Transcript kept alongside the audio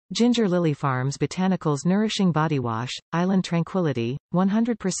Ginger Lily Farms Botanicals Nourishing Body Wash, Island Tranquility,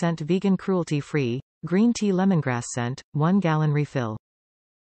 100% vegan cruelty-free, Green Tea Lemongrass Scent, 1 gallon refill.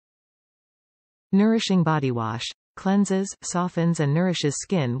 Nourishing Body Wash. Cleanses, softens and nourishes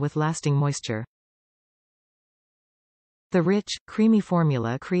skin with lasting moisture. The rich, creamy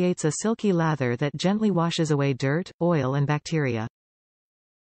formula creates a silky lather that gently washes away dirt, oil and bacteria.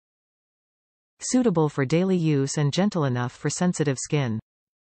 Suitable for daily use and gentle enough for sensitive skin.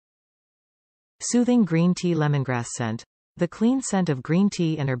 Soothing Green Tea Lemongrass Scent. The clean scent of green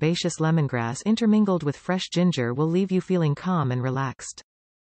tea and herbaceous lemongrass intermingled with fresh ginger will leave you feeling calm and relaxed.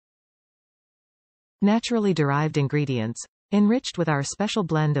 Naturally derived ingredients. Enriched with our special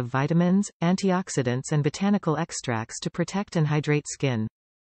blend of vitamins, antioxidants and botanical extracts to protect and hydrate skin.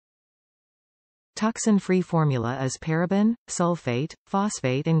 Toxin-free formula is paraben, sulfate,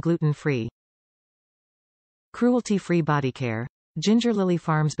 phosphate and gluten-free. Cruelty-free body care. Ginger Lily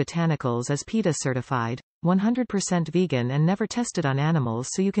Farms Botanicals is PETA certified, 100% vegan and never tested on animals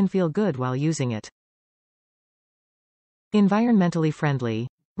so you can feel good while using it. Environmentally friendly.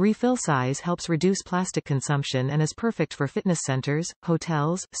 Refill size helps reduce plastic consumption and is perfect for fitness centers,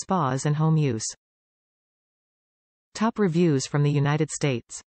 hotels, spas and home use. Top reviews from the United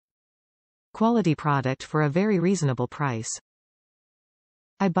States. Quality product for a very reasonable price.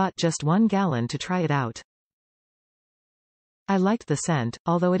 I bought just 1 gallon to try it out. I liked the scent,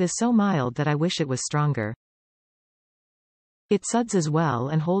 although it is so mild that I wish it was stronger. It suds as well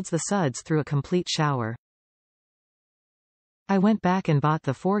and holds the suds through a complete shower. I went back and bought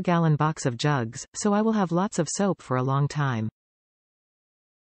the 4-gallon box of jugs, so I will have lots of soap for a long time.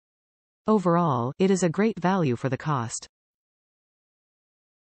 Overall, it is a great value for the cost.